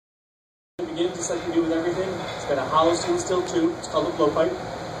begin, just like we do with everything. It's got a hollow stainless steel tube. It's called a blowpipe.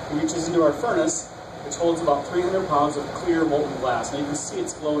 It reaches into our furnace, which holds about 300 pounds of clear molten glass. Now you can see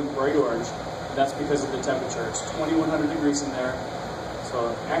it's glowing bright orange, and that's because of the temperature. It's 2100 degrees in there,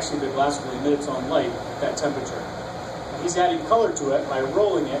 so actually the glass will emit its own light at that temperature. Now he's adding color to it by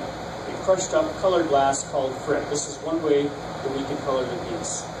rolling it in crushed up colored glass called frit. This is one way that we can color the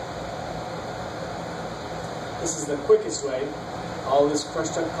piece. This is the quickest way. All this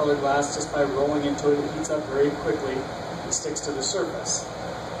crushed up colored glass, just by rolling into it, it heats up very quickly and sticks to the surface.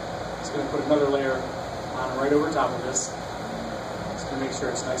 It's going to put another layer on right over top of this. Just going to make sure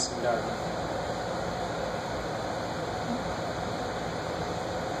it's nice and dark.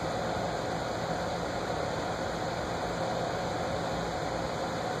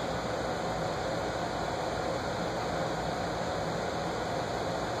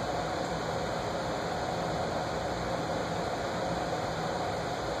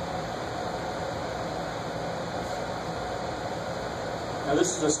 Now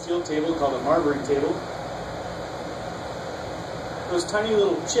this is a steel table called a marbling table. Those tiny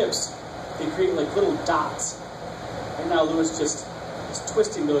little chips, they create like little dots. And now Lewis just is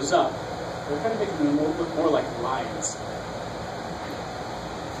twisting those up. They're kind of making them look more like lines.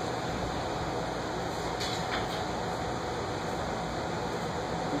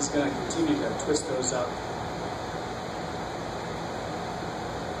 He's going to continue to twist those up.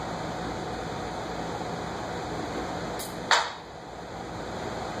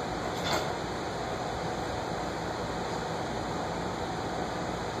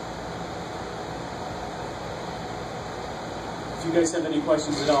 If you guys have any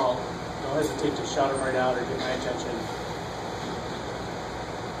questions at all, don't hesitate to shout them right out or get my attention.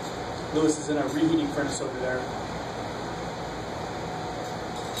 Lewis is in our reheating furnace over there.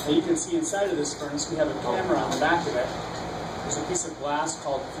 Now you can see inside of this furnace we have a camera on the back of it. There's a piece of glass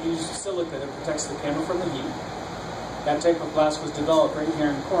called fused silica that protects the camera from the heat. That type of glass was developed right here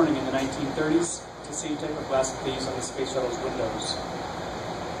in Corning in the 1930s. It's the same type of glass that they use on the Space Shuttle's windows.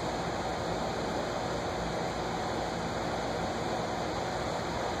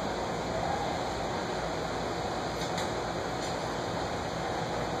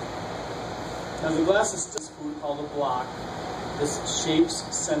 Now the glass is still food called a block. This shapes,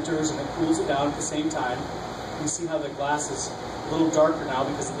 centers, and it cools it down at the same time. You can see how the glass is a little darker now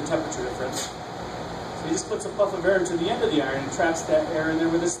because of the temperature difference. So he just puts a puff of air into the end of the iron and traps that air in there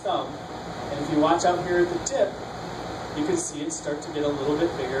with his thumb. And if you watch out here at the tip, you can see it start to get a little bit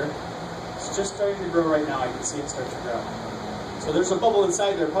bigger. It's just starting to grow right now. You can see it start to grow. So there's a bubble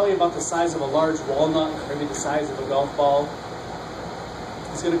inside there, probably about the size of a large walnut, or maybe the size of a golf ball.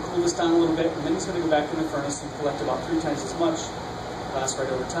 He's going to cool this down a little bit, and then he's going to go back in the furnace and collect about 3 times as much glass right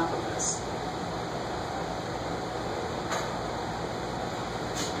over top of this.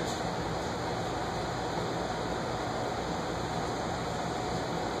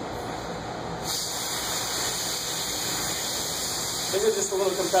 This is just a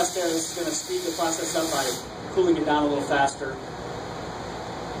little compressed air. This is going to speed the process up by cooling it down a little faster.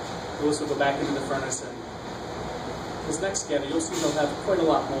 Lewis will go back into the furnace, and his next scanner, you'll see he'll have quite a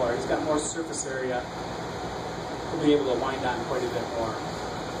lot more. He's got more surface area. He'll be able to wind on quite a bit more.